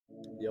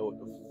Yo, what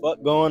the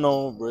fuck going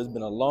on, bro? It's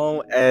been a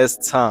long ass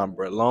time,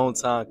 bro. Long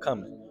time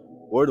coming.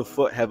 Where the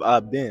fuck have I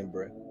been,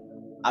 bro?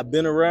 I've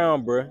been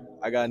around, bro.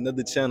 I got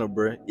another channel,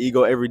 bro.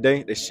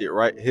 EgoEveryday. That shit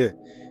right here,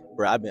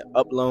 bro. I've been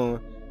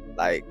uploading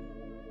like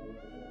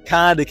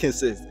kinda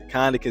consistent.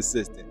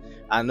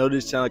 I know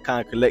this channel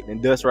kinda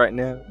collecting dust right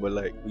now, but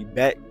like we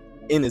back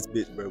in this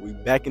bitch, bro. We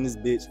back in this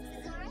bitch.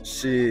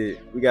 Shit,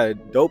 we got a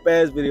dope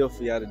ass video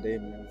for y'all today,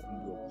 man. We're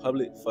gonna do a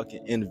public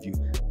fucking interview.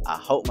 I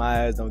hope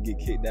my ass don't get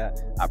kicked out.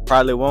 I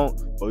probably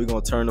won't, but we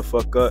gonna turn the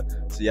fuck up.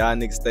 So y'all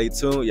niggas stay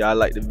tuned. Y'all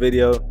like the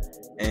video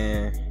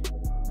and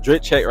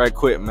drip check right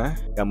quick, man.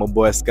 Got my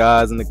boy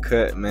Skies in the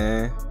cut,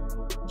 man.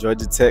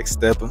 Georgia Tech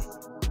stepper,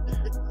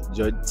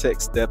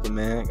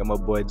 man. Got my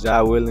boy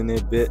Jai Will in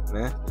that bit,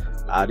 man.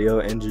 Audio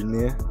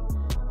engineer.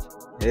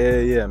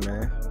 Hell yeah,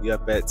 man. We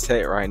up at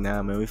Tate right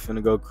now, man. We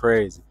finna go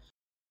crazy.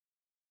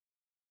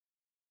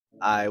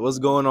 Alright, what's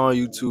going on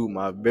YouTube?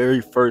 My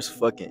very first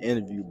fucking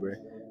interview, bro.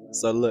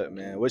 So look,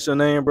 man, what's your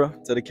name, bro?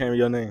 Tell the camera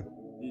your name.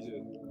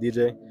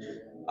 DJ?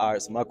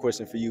 Alright, so my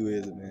question for you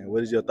is, man,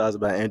 what is your thoughts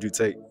about Andrew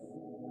Tate?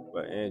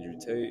 About Andrew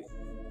Tate?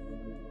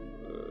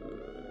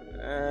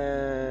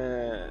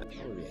 I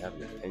don't really have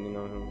an opinion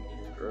on him,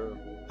 bro.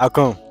 How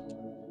come?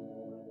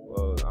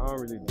 Well, I don't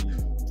really be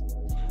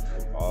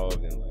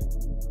involved in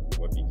like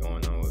what be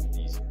going on with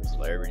these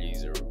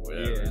celebrities or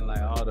whatever. Yeah, and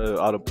like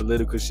all the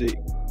political shit.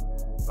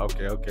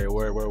 Okay,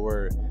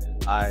 word.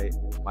 Alright,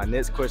 my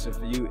next question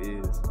for you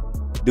is,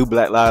 do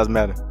Black Lives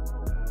Matter?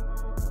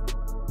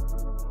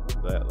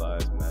 Black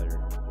Lives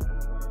Matter.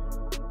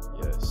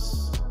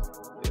 Yes.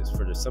 Yes,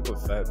 for the simple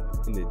fact,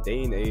 in the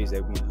day and age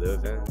that we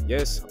live in,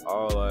 yes,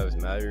 all lives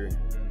matter.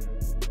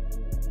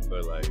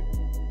 But like,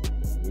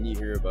 when you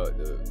hear about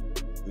the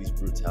police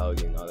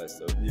brutality and all that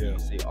stuff, yeah, you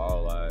say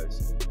all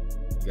lives,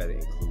 you gotta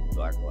include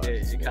Black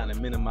lives. Yeah, it kind of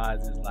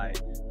minimizes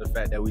like the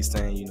fact that we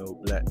saying, you know,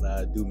 Black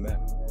lives do matter.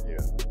 Yeah.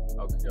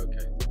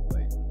 Okay.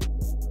 Like,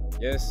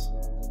 yes,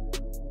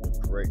 the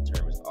correct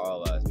term is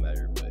all lives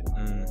matter, but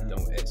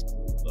don't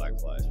exclude Black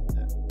lives from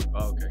that.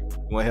 Okay.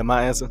 You wanna hear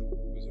my answer?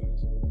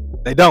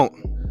 They don't.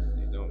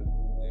 They don't.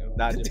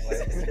 Not just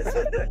playing.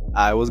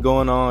 Alright, what's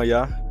going on,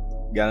 y'all?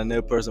 Got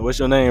another person. What's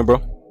your name, bro?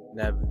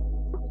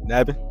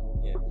 Nabin.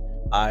 Yeah.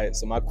 Alright,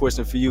 so my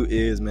question for you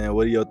is, man,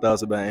 what are your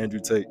thoughts about Andrew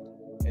Tate?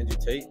 Andrew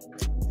Tate?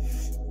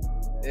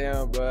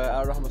 Yeah, but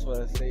I don't know how much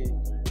to say.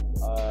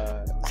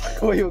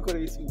 What you gonna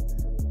use?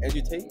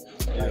 Andrew Tate?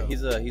 Yeah.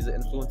 He's an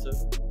influencer.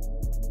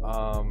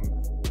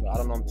 I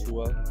don't know him too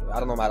well. I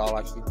don't know him at all,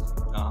 actually.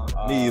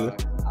 Me either.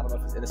 I don't know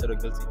if he's innocent or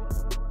guilty.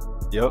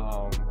 Yep.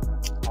 All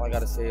I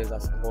gotta say is I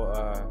support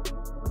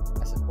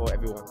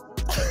everyone.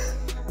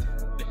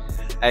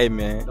 Hey,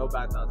 man. No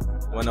bad thoughts.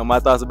 Wanna know my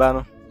thoughts about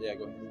him? Yeah,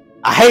 go ahead.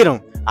 I hate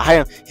him.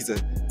 He's a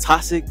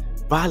toxic,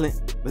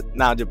 violent. But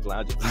I'm just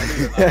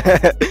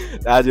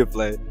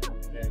playing.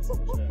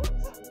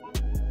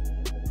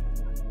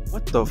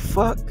 What the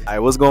fuck?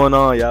 Alright, what's going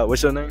on, y'all?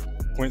 What's your name?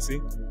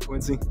 Quincy.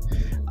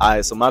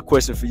 Alright, so my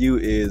question for you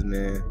is,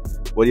 man,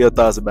 what are your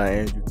thoughts about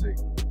Andrew Tate?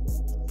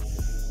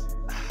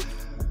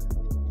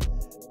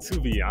 To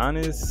be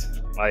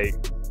honest, like,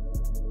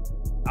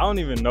 I don't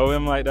even know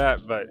him like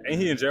that, but ain't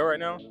he in jail right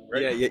now?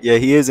 Right? Yeah,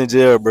 he is in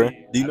jail, bro.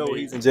 Do you know what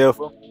he's in jail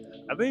for?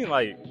 I think,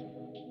 like,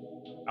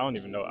 I don't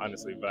even know,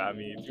 honestly, but I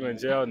mean, if you're in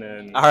jail,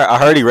 then I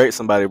heard he raped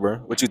somebody, bro.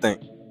 What you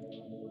think?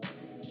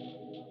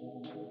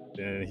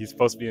 then he's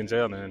supposed to be in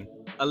jail, then.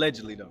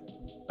 Allegedly, though.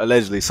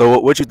 Allegedly. So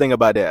what you think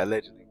about that?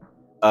 Allegedly.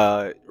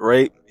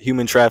 Rape,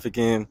 human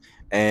trafficking,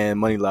 and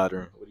money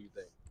laundering. What do you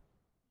think?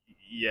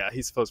 Yeah,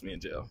 he's supposed to be in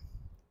jail.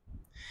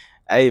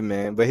 Hey,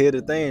 man, but here's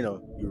the thing,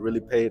 though. You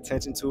really pay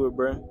attention to it,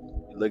 bro.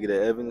 You look at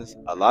the evidence.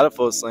 A lot of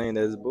folks saying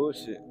that it's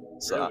bullshit.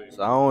 So, Really?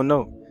 so I don't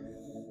know.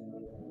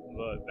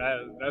 Look,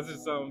 that's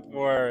just something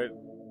for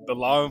the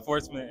law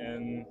enforcement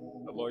and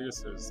the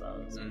lawyers to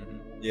decide.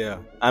 Yeah.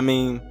 I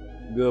mean,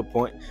 good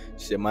point.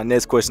 Shit, my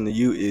next question to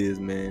you is,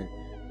 man,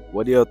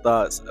 what are your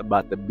thoughts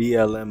about the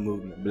BLM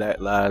movement,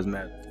 Black Lives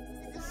Matter?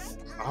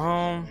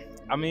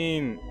 I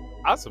mean,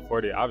 I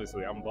support it.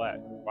 Obviously, I'm black.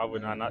 Why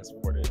would I not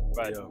support it?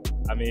 But Yeah.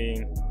 I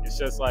mean, it's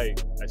just like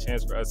a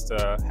chance for us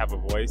to have a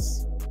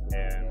voice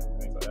and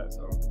things like that.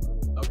 So,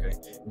 Okay.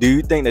 Do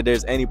you think that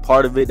there's any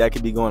part of it that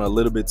could be going a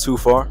little bit too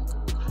far?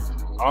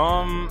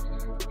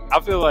 I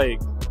feel like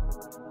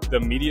the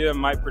media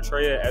might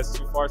portray it as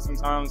too far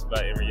sometimes,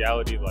 but in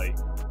reality, like,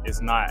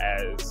 it's not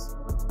as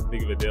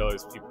big of a deal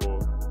as people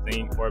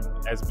think, or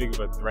as big of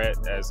a threat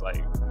as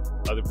like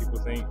other people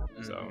think.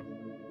 So,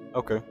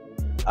 Okay.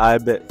 I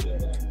bet.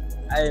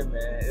 Hey,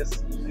 man,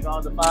 you're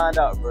going to find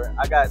out, bro.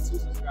 I got 2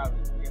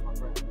 subscribers. Me and my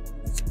friend.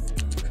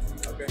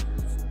 Okay.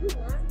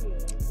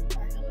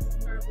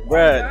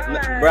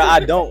 Bruh, I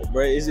don't,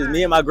 bruh. It's just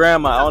me and my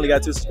grandma. I only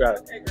got 2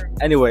 subscribers.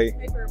 Anyway.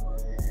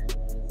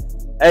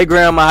 Hey,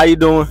 grandma, how you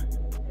doing?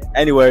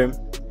 Anyway.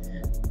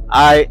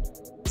 Alright.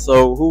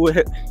 So, who would...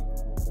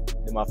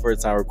 It's my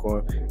first time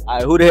recording.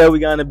 Alright, who the hell we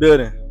got in the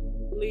building?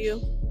 Leo.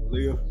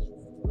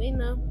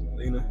 Lena.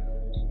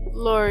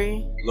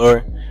 Lori.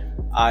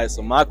 Alright,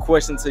 so my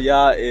question to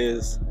y'all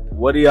is,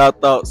 What are y'all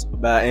thoughts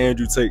about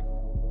Andrew Tate?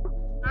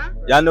 Huh?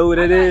 Y'all know who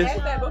that is? Asked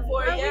that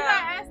before, Bro, we got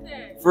yeah. asked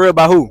that. For real,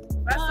 by who?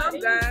 By some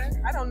guy.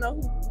 I don't know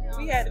who.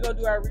 We had to go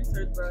do our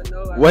research, bro.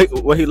 No.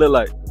 What he look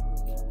like?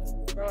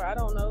 Bro, I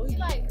don't know. He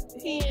like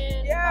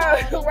 10.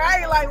 Yeah,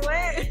 right. Like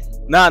when?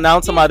 Nah, I'm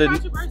talking about the.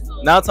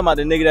 Controversial. Now I'm talking about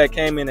the nigga that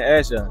came in and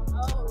asked y'all.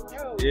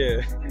 Oh, Yo,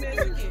 Yeah,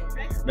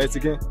 Mexican.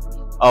 Mexican.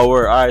 Oh,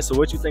 word. All right. So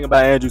what you think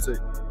about Andrew Tate?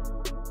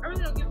 I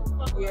really don't give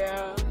a fuck.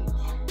 Yeah.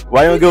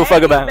 Why you don't give a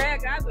fuck about him?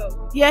 Bad guy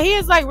though. Yeah, he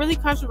has like really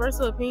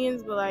controversial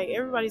opinions, but like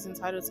everybody's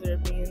entitled to their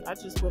opinion. I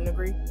just wouldn't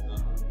agree.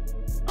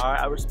 All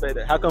right, I respect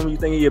that. How come you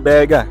think he a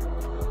bad guy?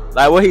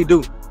 Like, what he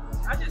do?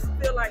 I just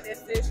feel like that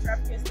sex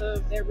trafficking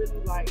stuff, that really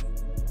like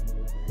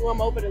threw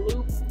him over the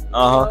loop.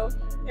 Uh-huh.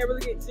 Can't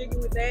really get jiggy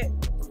with that.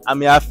 I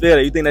mean, I feel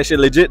it. You think that shit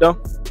legit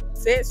though?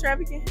 Sex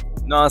trafficking?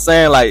 You know what I'm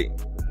saying? Like,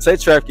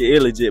 sex trafficking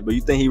is legit, but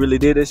you think he really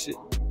did that shit?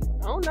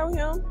 I don't know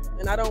him,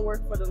 and I don't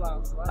work for the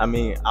law. So I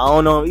mean, I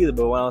don't know him either,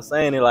 but what I'm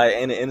saying is like,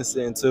 ain't it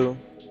innocent until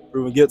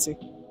proven guilty?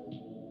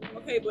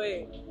 okay,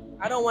 but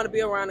I don't want to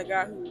be around a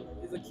guy who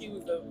is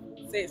accused of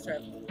sex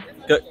trafficking.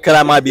 Cause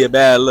that might be a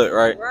bad look,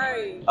 right?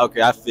 Right.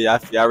 Okay,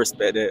 I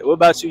respect that. What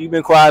about you? You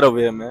been quiet over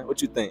here, man.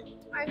 What you think?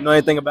 You know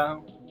anything about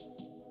him?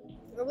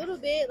 A little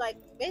bit, like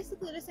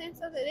basically the same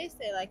stuff that they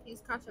say. Like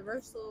he's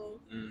controversial,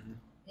 Mm-hmm.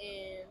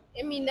 and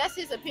I mean that's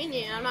his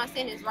opinion. I'm not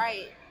saying it's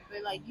right,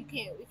 but like we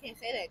can't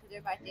say that because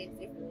everybody thinks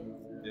differently.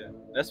 Yeah,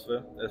 that's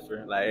fair. That's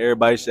fair. Like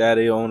everybody should have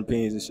their own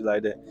opinions and shit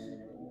like that.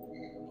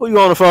 Who you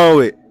on the phone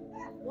with?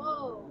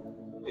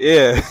 Whoa.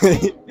 Yeah.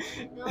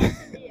 No,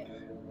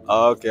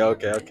 yeah.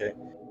 Okay.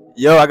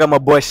 Yo, I got my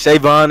boy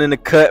Shavon in the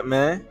cut,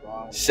 man.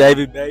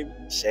 Shavy baby.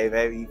 Shay,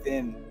 baby, you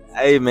feel me?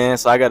 Hey man,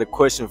 so I got a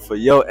question for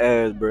your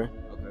ass, bro.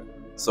 Okay.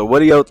 So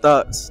what are your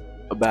thoughts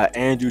about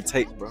Andrew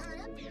Tate, bro?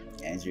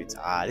 Andrew,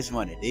 this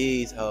one of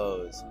these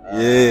hoes.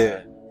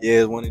 Yeah,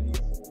 it's one of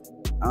these.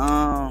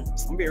 I'm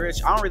gonna be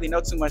rich. I don't really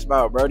know too much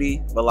about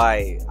Brody, but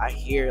like I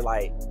hear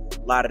like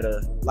a lot of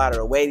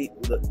the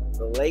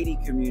lady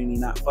community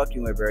not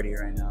fucking with Brody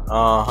right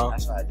now.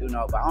 That's what I do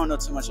know, but I don't know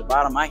too much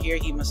about him. I hear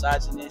he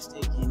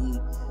misogynistic and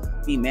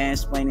he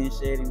mansplaining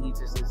shit, and he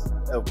just is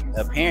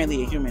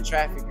apparently a human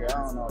trafficker.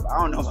 I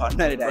don't know about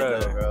none of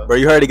that, bro. Bro,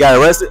 you heard he got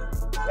arrested?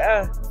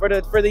 Yeah, for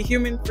the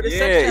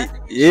sex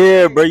trafficking.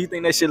 Yeah, bro. You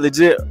think that shit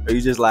legit, or you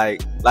just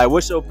like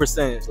what's your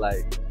percentage?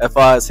 Like, as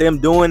far as him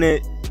doing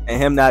it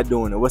and him not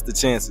doing it, what's the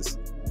chances?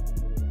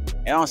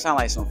 It don't sound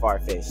like some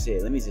far-fetched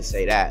shit. Let me just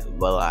say that.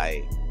 But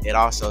like, it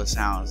also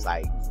sounds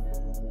like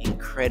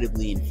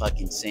incredibly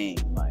fucking insane.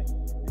 Like,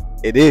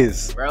 it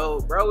is.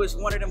 Bro is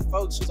one of them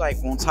folks who's like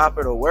on top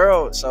of the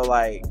world. So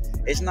like,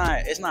 it's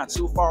not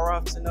too far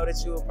off to know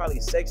that you will probably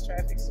sex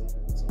traffic some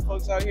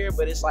folks out here.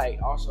 But it's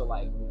like also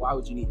like, why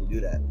would you need to do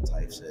that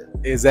type shit?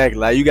 Exactly.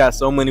 Like, you got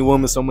so many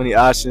women, so many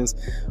options.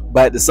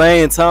 But at the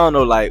same time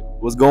though, like,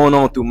 what's going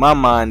on through my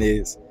mind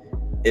is,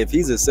 if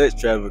he's a sex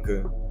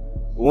trafficker,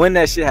 when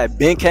that shit had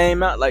been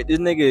came out, like, this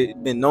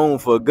nigga been known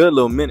for a good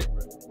little minute,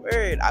 bro.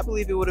 Word, I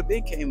believe it would have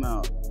been came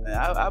out.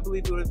 I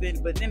believe it would have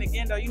been. But then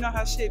again, though, you know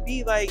how shit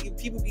be. Like,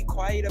 people be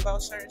quiet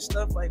about certain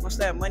stuff. Like, once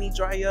that money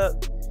dry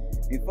up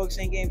and folks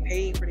ain't getting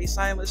paid for their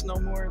silence no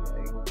more,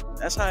 like,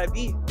 that's how it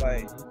be.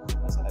 Like,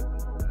 that's how it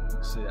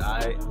be. Shit, all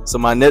right. So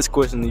my next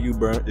question to you,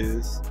 bro,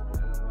 is,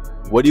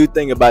 what do you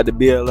think about the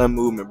BLM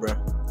movement, bro?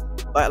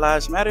 Black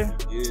Lives Matter?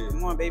 Yeah.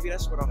 Come on, baby,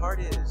 that's where the heart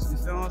is. You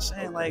feel what I'm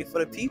saying? Like, for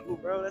the people,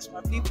 bro. That's my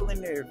people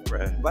in there,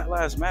 bro. Black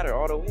Lives Matter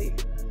all the way.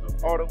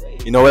 All the way.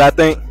 You know what I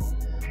think?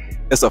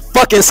 It's a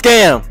fucking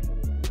scam.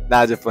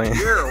 Nah, just playing.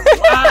 You're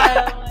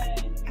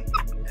wildin'.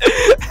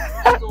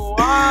 That's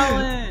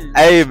wildin'.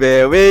 Hey,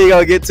 man, we ain't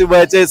gonna get too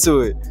much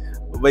into it.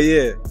 But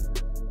yeah.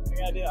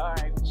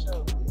 Alright, for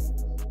sure.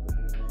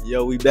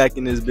 Yo, we back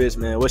in this bitch,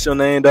 man. What's your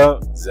name,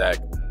 dog? Zach.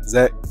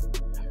 Zach.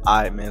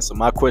 All right, man. So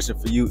my question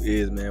for you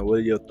is, man, what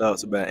are your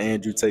thoughts about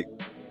Andrew Tate?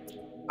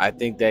 I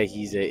think that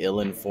he's an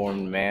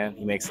ill-informed man.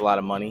 He makes a lot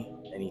of money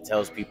and he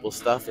tells people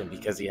stuff, and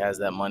because he has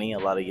that money, a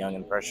lot of young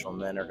impressionable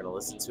men are going to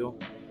listen to him.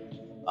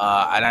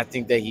 And I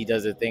think that he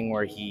does a thing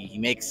where he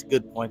makes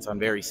good points on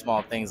very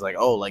small things, like,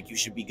 oh, like, you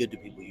should be good to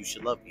people, you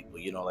should love people,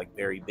 you know, like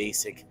very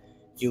basic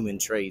human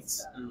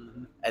traits.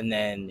 Mm-hmm. And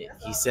then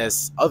he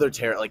says other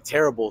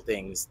terrible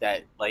things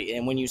that, like,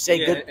 and when you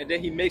say good, and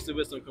then he makes it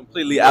with some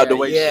completely out the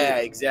way yeah,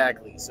 shit.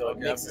 exactly. So it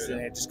mixes and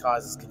it just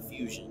causes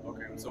confusion.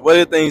 Okay. So what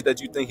are the things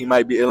that you think he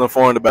might be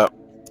ill-informed about?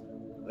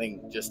 I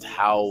think just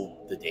how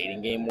the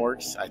dating game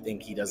works. I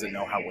think he doesn't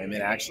know how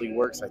women actually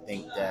works. I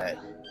think that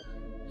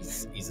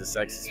he's a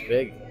sexist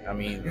pig. I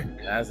mean,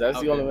 that's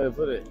the only way to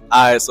put it.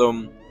 All right, so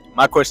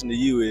my question to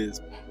you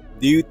is,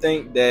 do you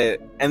think that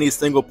any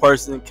single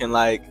person can,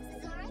 like,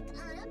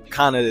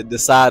 kind of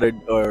decide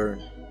or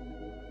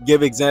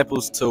give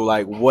examples to,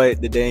 like, what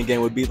the dating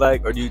game would be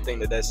like? Or do you think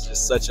that that's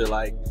just such a,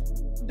 like,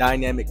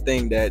 dynamic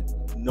thing that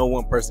no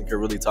one person can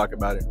really talk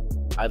about it?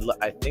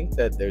 I think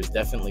that there's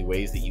definitely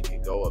ways that you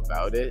could go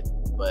about it,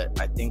 but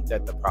I think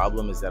that the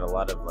problem is that a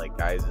lot of, like,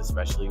 guys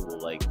especially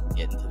will, like,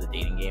 get into the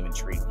dating game and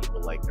treat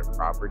people like they're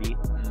property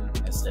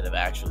instead of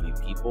actually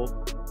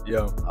people.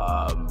 Yeah.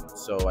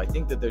 So I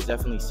think that there's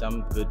definitely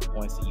some good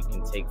points that you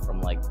can take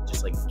from like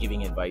just like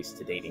giving advice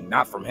to dating.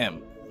 Not from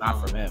him.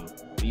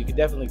 But you could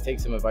definitely take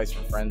some advice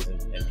from friends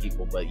and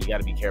people, but you got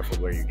to be careful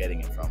where you're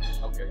getting it from.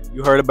 Okay.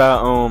 You heard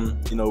about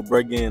you know,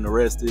 Brett getting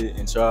arrested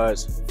and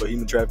charged for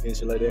human trafficking and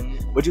shit like that.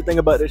 What you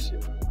think about this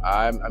shit?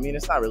 I mean,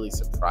 it's not really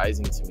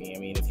surprising to me. I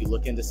mean, if you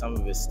look into some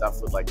of his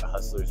stuff with like the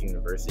Hustlers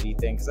University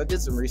thing, because I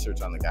did some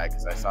research on the guy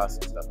because I saw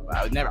some stuff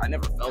about it. I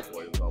never fell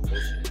for it. It was all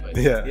bullshit. But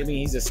yeah. I mean,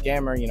 he's a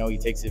scammer. You know, he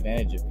takes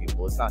advantage of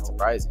people. It's not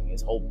surprising.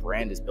 His whole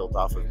brand is built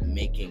off of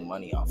making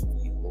money off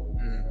of people.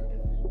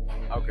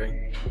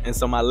 Okay. And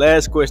so my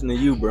last question to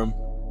you, bro.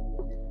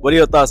 What are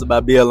your thoughts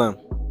about BLM?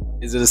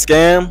 Is it a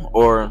scam,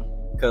 or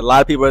because a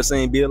lot of people are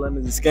saying BLM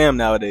is a scam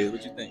nowadays?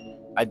 What you think?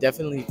 I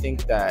definitely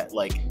think that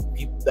like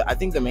I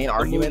think the main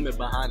argument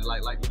behind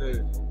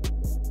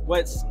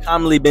what's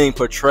commonly being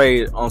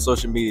portrayed on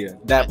social media,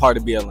 that part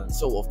of BLM.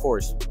 So of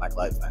course Black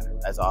Lives Matter,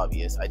 that's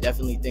obvious. I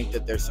definitely think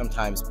that there's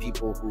sometimes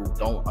people who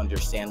don't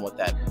understand what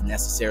that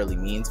necessarily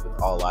means with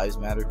all lives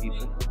matter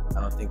people.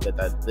 I don't think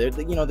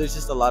that you know, there's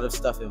just a lot of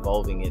stuff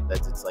involving it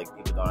that it's like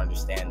people don't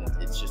understand.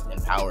 It's just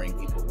empowering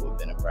people who have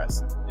been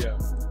oppressed. Yeah.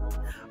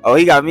 Oh,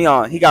 he got me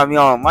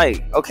on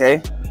mic.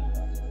 Okay.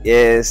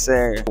 Yes,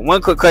 sir.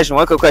 One quick question.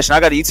 I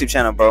got a YouTube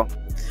channel, bro.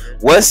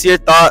 What's your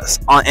thoughts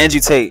on Andrew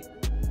Tate?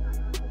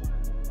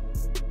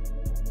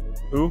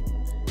 Who?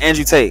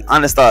 Andrew Tate.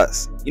 Honest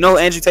thoughts. You know who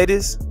Andrew Tate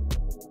is?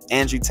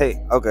 Andrew Tate.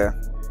 Okay.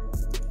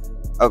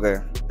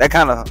 That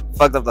kind of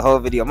fucked up the whole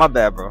video. My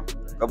bad, bro.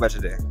 Go back to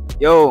there.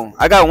 Yo,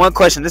 I got one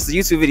question. This is a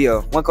YouTube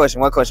video. One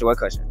question.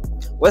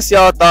 What's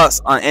y'all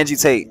thoughts on Andrew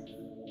Tate?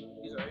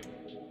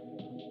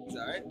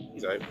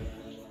 He's alright.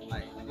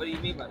 Like, what do you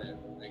mean by that?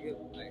 Like,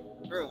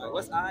 bro, like,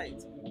 what's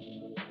alright?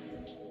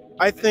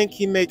 I think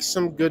he makes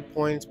some good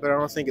points, but I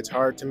don't think it's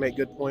hard to make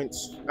good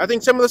points. I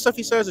think some of the stuff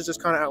he says is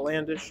just kind of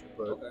outlandish,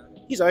 but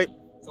he's alright.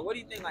 So what do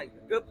you think like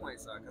the good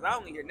points are? Because I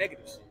only hear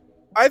negative shit.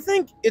 I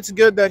think it's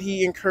good that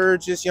he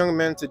encourages young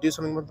men to do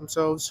something with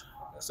themselves.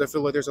 So I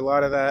feel like there's a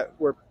lot of that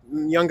where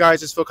young guys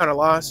just feel kind of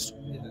lost.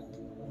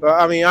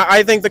 But I mean,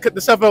 I think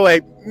the stuff about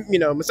like, you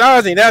know,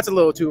 misogyny, that's a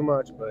little too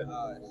much. But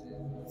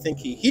I think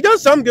he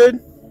does some good.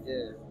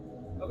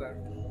 Yeah. Okay.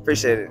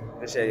 Appreciate it.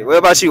 What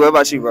about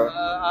you, bro?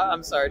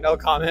 I'm sorry, no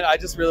comment. I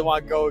just really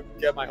want to go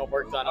get my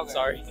homework done. I'm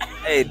sorry.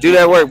 Hey, do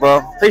that work,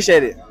 bro.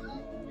 Appreciate it.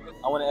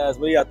 I want to ask,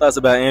 what are your thoughts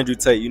about Andrew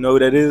Tate? You know who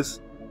that is?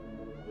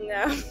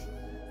 No.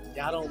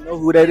 Y'all don't know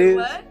who that is?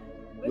 What?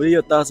 What are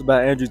your thoughts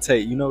about Andrew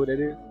Tate? You know who that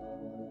is?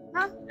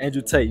 Huh?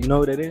 Andrew Tate, you know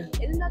who that is?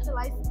 Isn't that the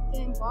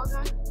light-skinned bald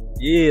guy?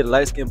 Yeah, the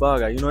light-skinned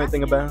bald guy. You know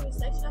anything about him?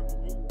 Sex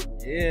trafficking?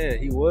 Yeah,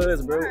 he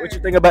was, bro. What you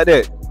think about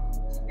that?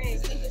 Hey, I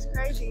think it's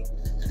crazy.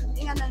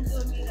 Ain't got nothing to do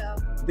with me, though.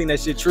 You think that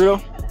shit true?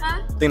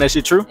 Huh? Think that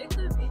shit true? It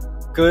could be.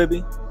 Could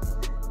be.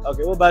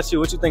 Okay, what about you?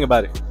 What you think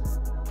about it?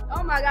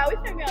 Oh my God, we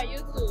finna be on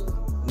YouTube.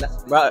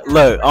 Right,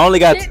 look, I only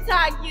got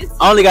TikTok, YouTube.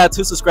 I only got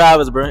 2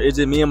 subscribers, bro. It's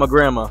just me and my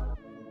grandma.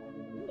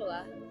 You a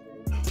lie.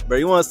 Bro,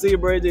 you want to see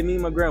it, bro? It's just me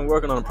and my grandma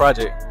working on a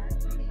project.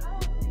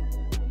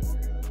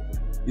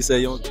 You say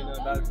you don't think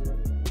nothing about it, bro?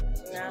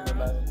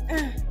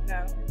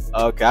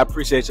 No. Okay, I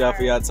appreciate y'all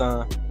for your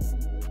time.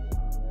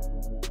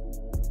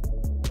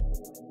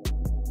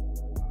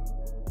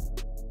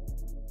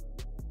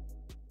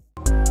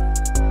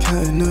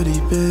 Counting all these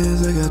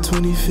bands, I got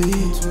 20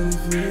 feet.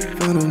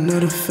 Found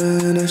another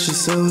fan, that shit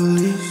so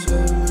elite.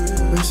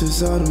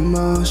 Versus all the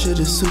mall, shit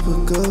is super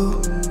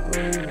gold.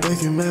 Make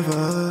him ever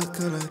hug,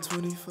 cut like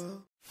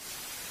 24.